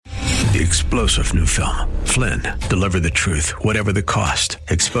The explosive new film, Flynn, deliver the truth, whatever the cost.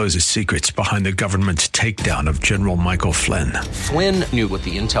 Exposes secrets behind the government's takedown of General Michael Flynn. Flynn knew what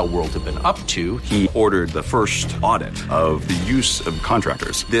the intel world had been up to. He ordered the first audit of the use of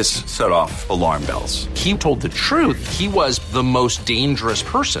contractors. This set off alarm bells. He told the truth. He was the most dangerous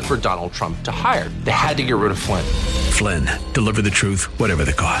person for Donald Trump to hire. They had to get rid of Flynn. Flynn, deliver the truth, whatever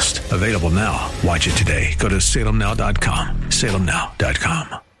the cost. Available now. Watch it today. Go to salemnow.com.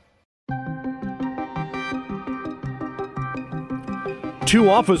 salemnow.com. 2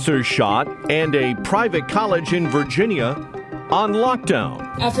 officers shot and a private college in Virginia on lockdown.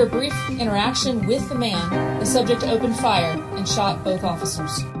 After a brief interaction with the man, the subject opened fire and shot both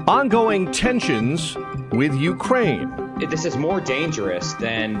officers. Ongoing tensions with Ukraine. This is more dangerous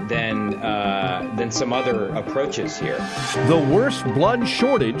than some other approaches here. The worst blood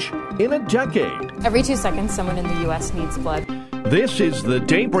shortage in a decade. Every 2 seconds, someone in the U.S. needs blood. This is the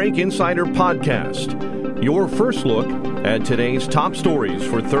Daybreak Insider Podcast. Your first look at today's top stories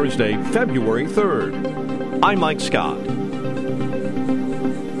for Thursday, February 3rd. I'm Mike Scott.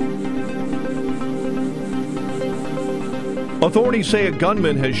 Authorities say a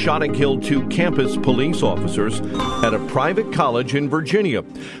gunman has shot and killed 2 campus police officers at a private college in Virginia,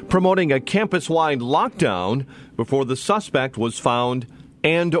 promoting a campus-wide lockdown before the suspect was found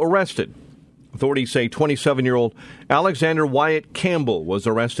and arrested. Authorities say 27-year-old Alexander Wyatt Campbell was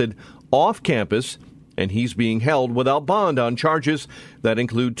arrested off campus, and he's being held without bond on charges that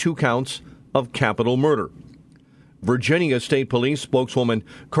include 2 counts of capital murder. Virginia State Police spokeswoman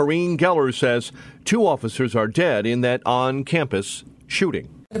Corrine Geller says 2 officers are dead in that on-campus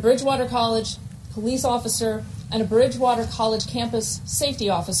shooting. A Bridgewater College police officer and a Bridgewater College campus safety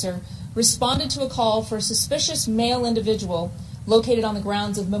officer responded to a call for a suspicious male individual located on the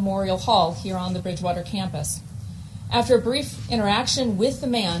grounds of Memorial Hall here on the Bridgewater campus. After a brief interaction with the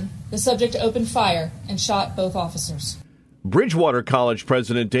man, the subject opened fire and shot both officers. Bridgewater College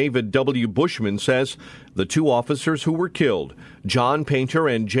President David W. Bushman says the 2 officers who were killed, John Painter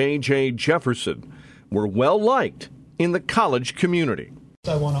and J.J. Jefferson, were well-liked in the college community.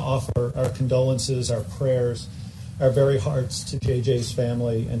 I want to offer our condolences, our prayers, our very hearts to J.J.'s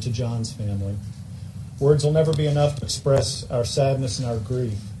family and to John's family. Words will never be enough to express our sadness and our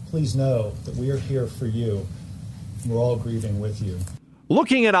grief. Please know that we are here for you. We're all grieving with you.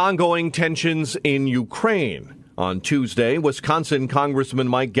 Looking at ongoing tensions in Ukraine. On Tuesday, Wisconsin Congressman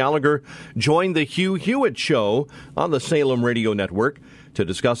Mike Gallagher joined the Hugh Hewitt Show on the Salem Radio Network to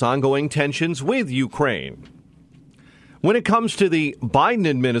discuss ongoing tensions with Ukraine. When it comes to the Biden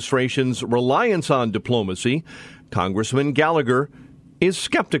administration's reliance on diplomacy, Congressman Gallagher is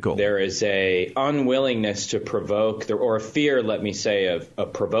skeptical. There is a unwillingness to provoke, or a fear, let me say,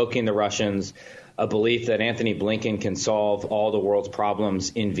 of provoking the Russians, a belief that Anthony Blinken can solve all the world's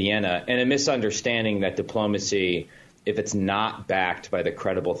problems in Vienna, and a misunderstanding that diplomacy, if it's not backed by the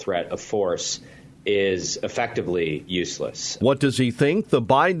credible threat of force, is effectively useless. What does he think the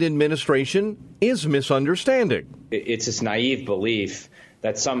Biden administration is misunderstanding? It's this naive belief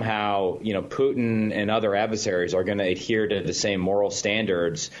that somehow, Putin and other adversaries are going to adhere to the same moral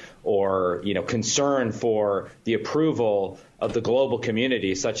standards or, concern for the approval of the global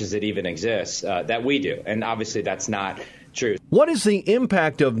community, such as it even exists, that we do. And obviously that's not true. What is the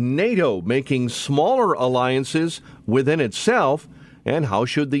impact of NATO making smaller alliances within itself, and how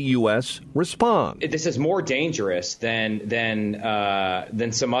should the U.S. respond? This is more dangerous than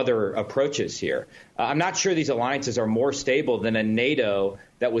some other approaches here. I'm not sure these alliances are more stable than a NATO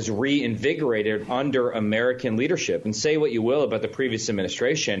that was reinvigorated under American leadership. And say what you will about the previous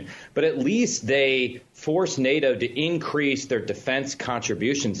administration, but at least they forced NATO to increase their defense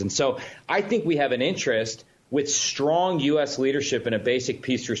contributions. And so I think we have an interest with strong U.S. leadership and a basic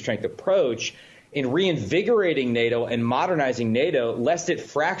peace through strength approach in reinvigorating NATO and modernizing NATO, lest it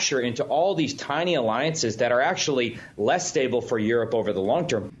fracture into all these tiny alliances that are actually less stable for Europe over the long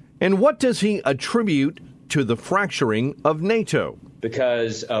term. And what does he attribute to the fracturing of NATO?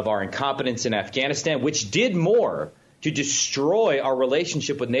 Because of our incompetence in Afghanistan, which did more to destroy our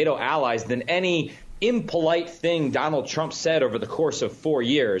relationship with NATO allies than any impolite thing Donald Trump said over the course of 4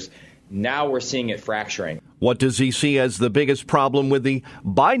 years. Now we're seeing it fracturing. What does he see as the biggest problem with the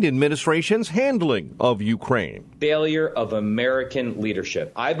Biden administration's handling of Ukraine? Failure of American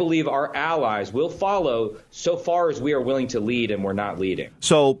leadership. I believe our allies will follow so far as we are willing to lead, and we're not leading.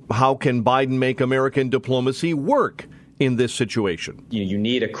 So how can Biden make American diplomacy work in this situation. You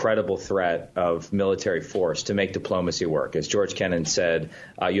need a credible threat of military force to make diplomacy work. As George Kennan said,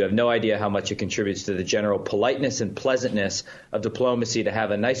 you have no idea how much it contributes to the general politeness and pleasantness of diplomacy to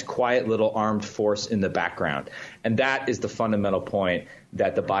have a nice, quiet little armed force in the background. And that is the fundamental point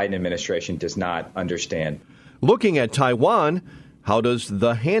that the Biden administration does not understand. Looking at Taiwan, how does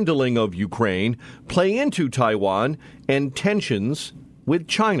the handling of Ukraine play into Taiwan and tensions with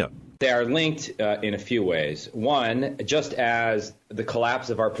China? They are linked in a few ways. One, just as the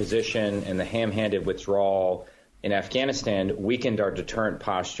collapse of our position and the ham-handed withdrawal in Afghanistan weakened our deterrent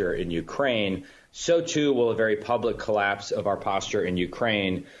posture in Ukraine, so too will a very public collapse of our posture in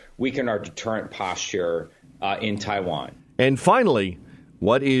Ukraine weaken our deterrent posture in Taiwan. And finally,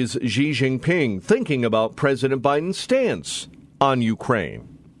 what is Xi Jinping thinking about President Biden's stance on Ukraine?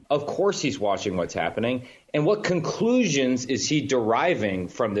 Of course he's watching what's happening. And what conclusions is he deriving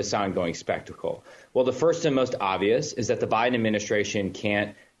from this ongoing spectacle? Well, the first and most obvious is that the Biden administration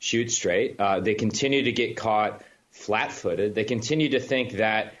can't shoot straight. They continue to get caught flat-footed. They continue to think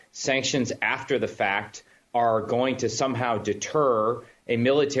that sanctions after the fact are going to somehow deter a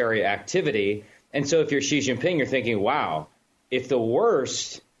military activity. And so if you're Xi Jinping, you're thinking, wow, if the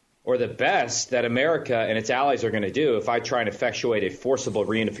worst or the best that America and its allies are going to do if I try and effectuate a forcible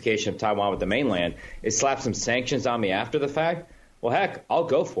reunification of Taiwan with the mainland is slap some sanctions on me after the fact, well, heck, I'll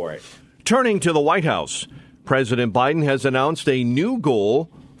go for it. Turning to the White House, President Biden has announced a new goal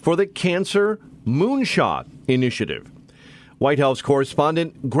for the Cancer Moonshot Initiative. White House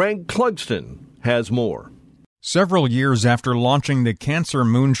correspondent Greg Clugston has more. Several years after launching the Cancer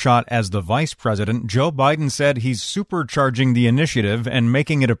Moonshot as the vice president, Joe Biden said he's supercharging the initiative and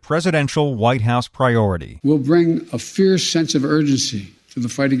making it a presidential White House priority. We'll bring a fierce sense of urgency to the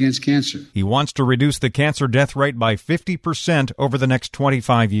fight against cancer. He wants to reduce the cancer death rate by 50% over the next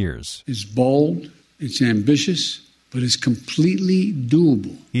 25 years. It's bold, it's ambitious, but it's completely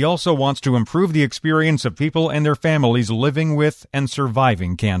doable. He also wants to improve the experience of people and their families living with and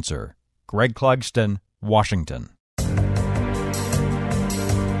surviving cancer. Greg Clugston, Washington.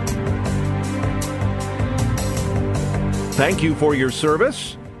 Thank you for your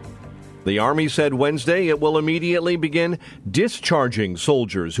service. The Army said Wednesday it will immediately begin discharging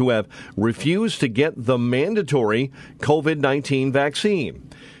soldiers who have refused to get the mandatory COVID-19 vaccine,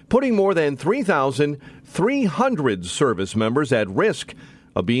 putting more than 3,300 service members at risk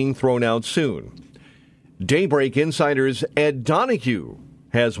of being thrown out soon. Daybreak Insider's Ed Donahue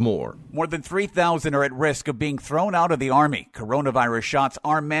has more. More than 3,000 are at risk of being thrown out of the Army. Coronavirus shots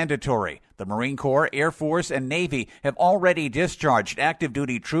are mandatory. The Marine Corps, Air Force, and Navy have already discharged active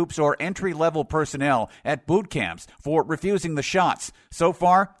duty troops or entry-level personnel at boot camps for refusing the shots. So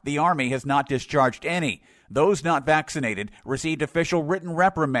far, the Army has not discharged any. Those not vaccinated received official written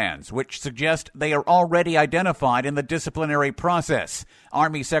reprimands, which suggest they are already identified in the disciplinary process.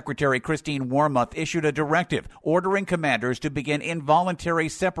 Army Secretary Christine Wormuth issued a directive ordering commanders to begin involuntary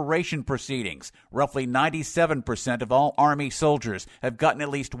separation proceedings. Roughly 97% of all Army soldiers have gotten at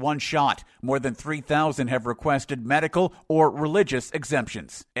least one shot. More than 3,000 have requested medical or religious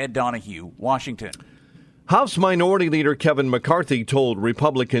exemptions. Ed Donahue, Washington. House Minority Leader Kevin McCarthy told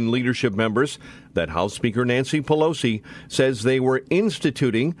Republican leadership members that House Speaker Nancy Pelosi says they were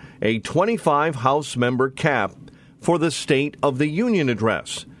instituting a 25 House member cap for the State of the Union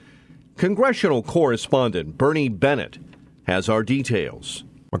address. Congressional correspondent Bernie Bennett has our details.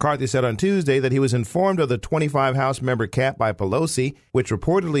 McCarthy said on Tuesday that he was informed of the 25 House member cap by Pelosi, which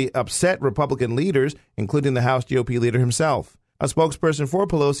reportedly upset Republican leaders, including the House GOP leader himself. A spokesperson for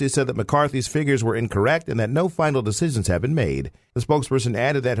Pelosi said that McCarthy's figures were incorrect and that no final decisions have been made. The spokesperson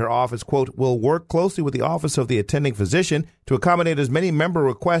added that her office, quote, will work closely with the Office of the Attending Physician to accommodate as many member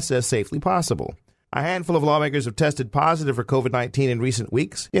requests as safely possible. A handful of lawmakers have tested positive for COVID-19 in recent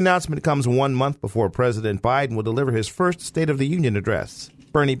weeks. The announcement comes 1 month before President Biden will deliver his first State of the Union address.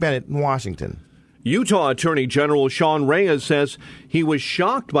 Bernie Bennett in Washington. Utah Attorney General Sean Reyes says he was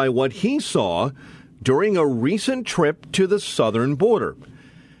shocked by what he saw during a recent trip to the southern border.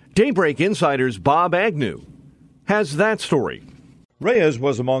 Daybreak Insider's Bob Agnew has that story. Reyes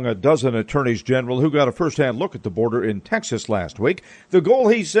was among a dozen attorneys general who got a first-hand look at the border in Texas last week. The goal,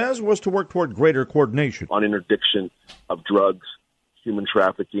 he says, was to work toward greater coordination on interdiction of drugs, human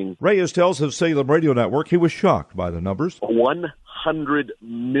trafficking. Reyes tells his Salem Radio Network he was shocked by the numbers. $100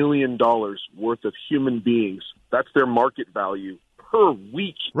 million worth of human beings. That's their market value per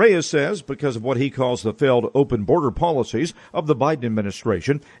week. Reyes says because of what he calls the failed open border policies of the Biden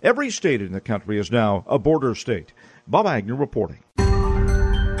administration, every state in the country is now a border state. Bob Agnew reporting.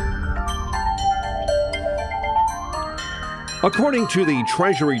 According to the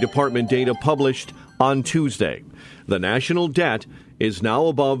Treasury Department data published on Tuesday, The national debt is now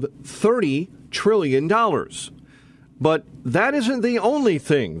above $30 trillion. But that isn't the only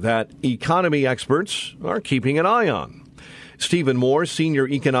thing that economy experts are keeping an eye on. Stephen Moore, senior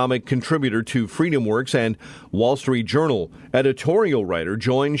economic contributor to FreedomWorks and Wall Street Journal editorial writer,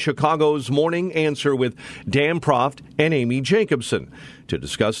 joined Chicago's Morning Answer with Dan Proft and Amy Jacobson to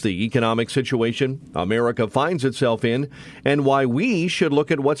discuss the economic situation America finds itself in and why we should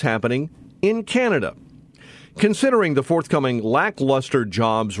look at what's happening in Canada. Considering the forthcoming lackluster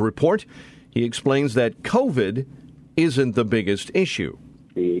jobs report, he explains that COVID isn't the biggest issue.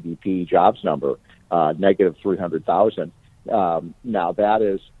 The ADP jobs number, negative 300,000. Now that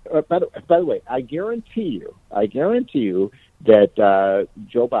is, by the way, I guarantee you that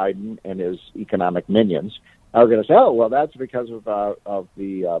Joe Biden and his economic minions are going to say, "Oh, well, that's because of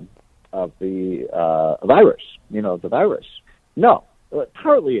the virus." The virus. No,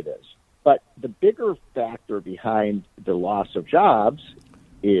 partly it is, but the bigger factor behind the loss of jobs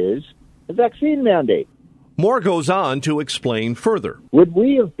is the vaccine mandate. Moore goes on to explain further. Would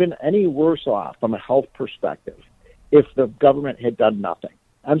we have been any worse off from a health perspective if the government had done nothing?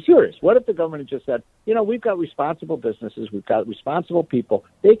 I'm serious. What if the government had just said, we've got responsible businesses, we've got responsible people,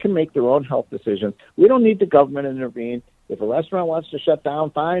 they can make their own health decisions. We don't need the government to intervene. If a restaurant wants to shut down,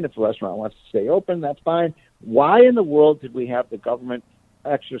 fine. If a restaurant wants to stay open, that's fine. Why in the world did we have the government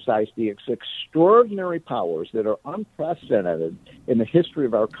exercise the extraordinary powers that are unprecedented in the history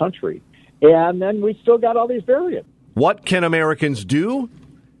of our country? And then we still got all these variants. What can Americans do?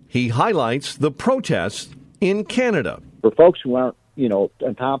 He highlights the protests in Canada. For folks who aren't,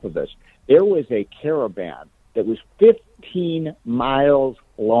 on top of this, there was a caravan that was 15 miles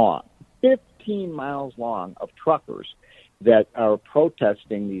long of truckers that are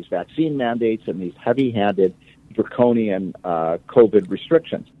protesting these vaccine mandates and these heavy-handed, draconian COVID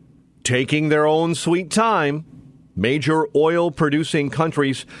restrictions. Taking their own sweet time, major oil-producing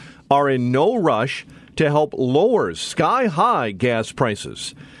countries are in no rush to help lower sky-high gas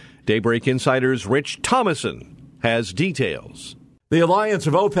prices. Daybreak Insider's Rich Thomason has details. The alliance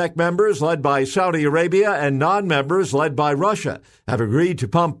of OPEC members, led by Saudi Arabia, and non-members, led by Russia, have agreed to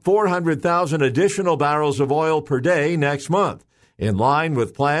pump 400,000 additional barrels of oil per day next month, in line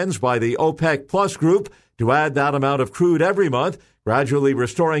with plans by the OPEC Plus group to add that amount of crude every month, gradually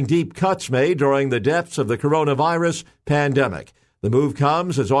restoring deep cuts made during the depths of the coronavirus pandemic. The move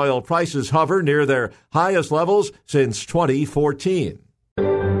comes as oil prices hover near their highest levels since 2014.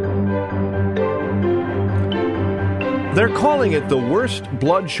 They're calling it the worst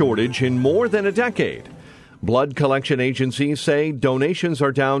blood shortage in more than a decade. Blood collection agencies say donations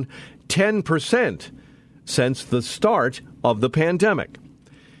are down 10% since the start of the pandemic.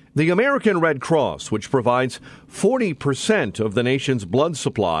 The American Red Cross, which provides 40% of the nation's blood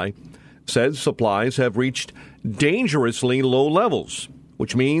supply, says supplies have reached dangerously low levels,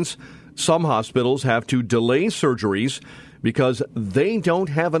 which means some hospitals have to delay surgeries because they don't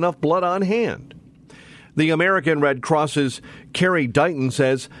have enough blood on hand. The American Red Cross's Carrie Dighton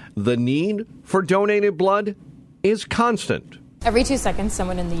says the need for donated blood is constant. Every 2 seconds,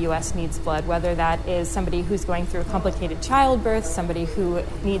 someone in the U.S. needs blood, whether that is somebody who's going through a complicated childbirth, somebody who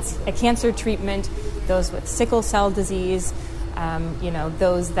needs a cancer treatment, those with sickle cell disease,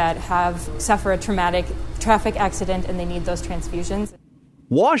 those that suffer a traumatic traffic accident and they need those transfusions.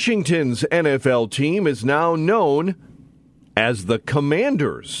 Washington's NFL team is now known as the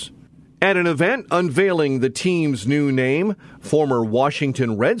Commanders. At an event unveiling the team's new name, former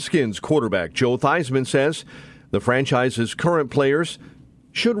Washington Redskins quarterback Joe Theismann says the franchise's current players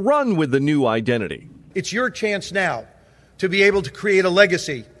should run with the new identity. It's your chance now to be able to create a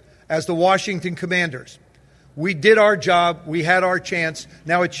legacy as the Washington Commanders. We did our job. We had our chance.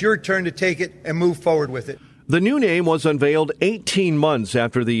 Now it's your turn to take it and move forward with it. The new name was unveiled 18 months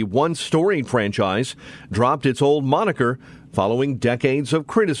after the once storied franchise dropped its old moniker following decades of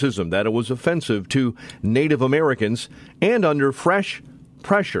criticism that it was offensive to Native Americans and under fresh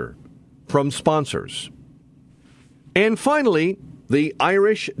pressure from sponsors. And finally, the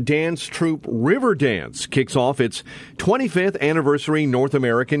Irish dance troupe Riverdance kicks off its 25th anniversary North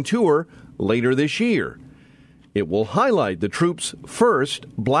American tour later this year. It will highlight the troupe's first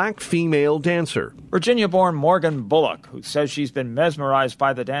black female dancer. Virginia-born Morgan Bullock, who says she's been mesmerized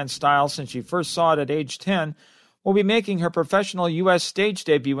by the dance style since she first saw it at age 10, will be making her professional U.S. stage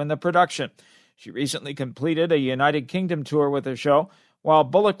debut in the production. She recently completed a United Kingdom tour with the show. While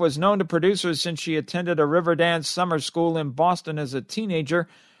Bullock was known to producers since she attended a Riverdance summer school in Boston as a teenager,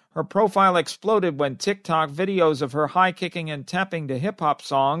 her profile exploded when TikTok videos of her high-kicking and tapping to hip-hop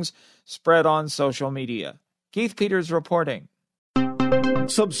songs spread on social media. Keith Peters reporting.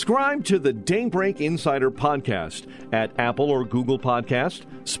 Subscribe to the Daybreak Insider podcast at Apple or Google Podcast,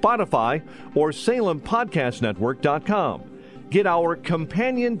 Spotify, or SalemPodcastNetwork.com. Get our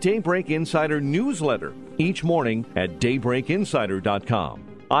companion Daybreak Insider newsletter each morning at DaybreakInsider.com.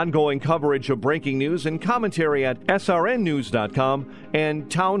 Ongoing coverage of breaking news and commentary at SRNnews.com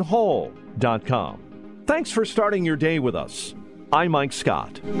and Townhall.com. Thanks for starting your day with us. I'm Mike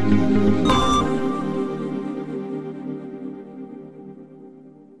Scott.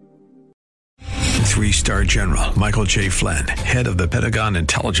 3-star General Michael J. Flynn, head of the Pentagon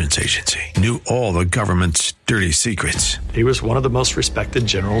Intelligence Agency, knew all the government's dirty secrets. He was one of the most respected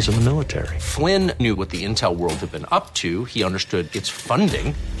generals in the military. Flynn knew what the intel world had been up to. He understood its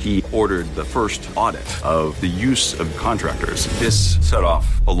funding. He ordered the first audit of the use of contractors. This set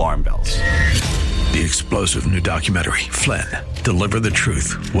off alarm bells. The explosive new documentary, Flynn, Deliver the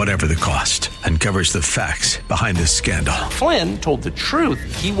Truth, Whatever the Cost, uncovers the facts behind this scandal. Flynn told the truth.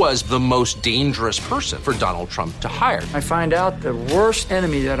 He was the most dangerous person for Donald Trump to hire. I find out the worst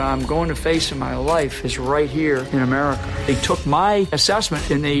enemy that I'm going to face in my life is right here in America. They took my assessment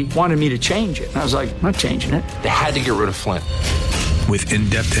and they wanted me to change it. And I was like, I'm not changing it. They had to get rid of Flynn. With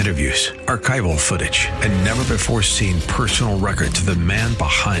in-depth interviews, archival footage, and never-before-seen personal records of the man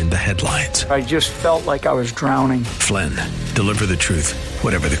behind the headlines. I just felt like I was drowning. Flynn, Deliver the Truth,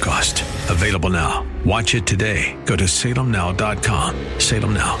 Whatever the Cost. Available now. Watch it today. Go to salemnow.com.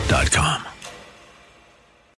 salemnow.com.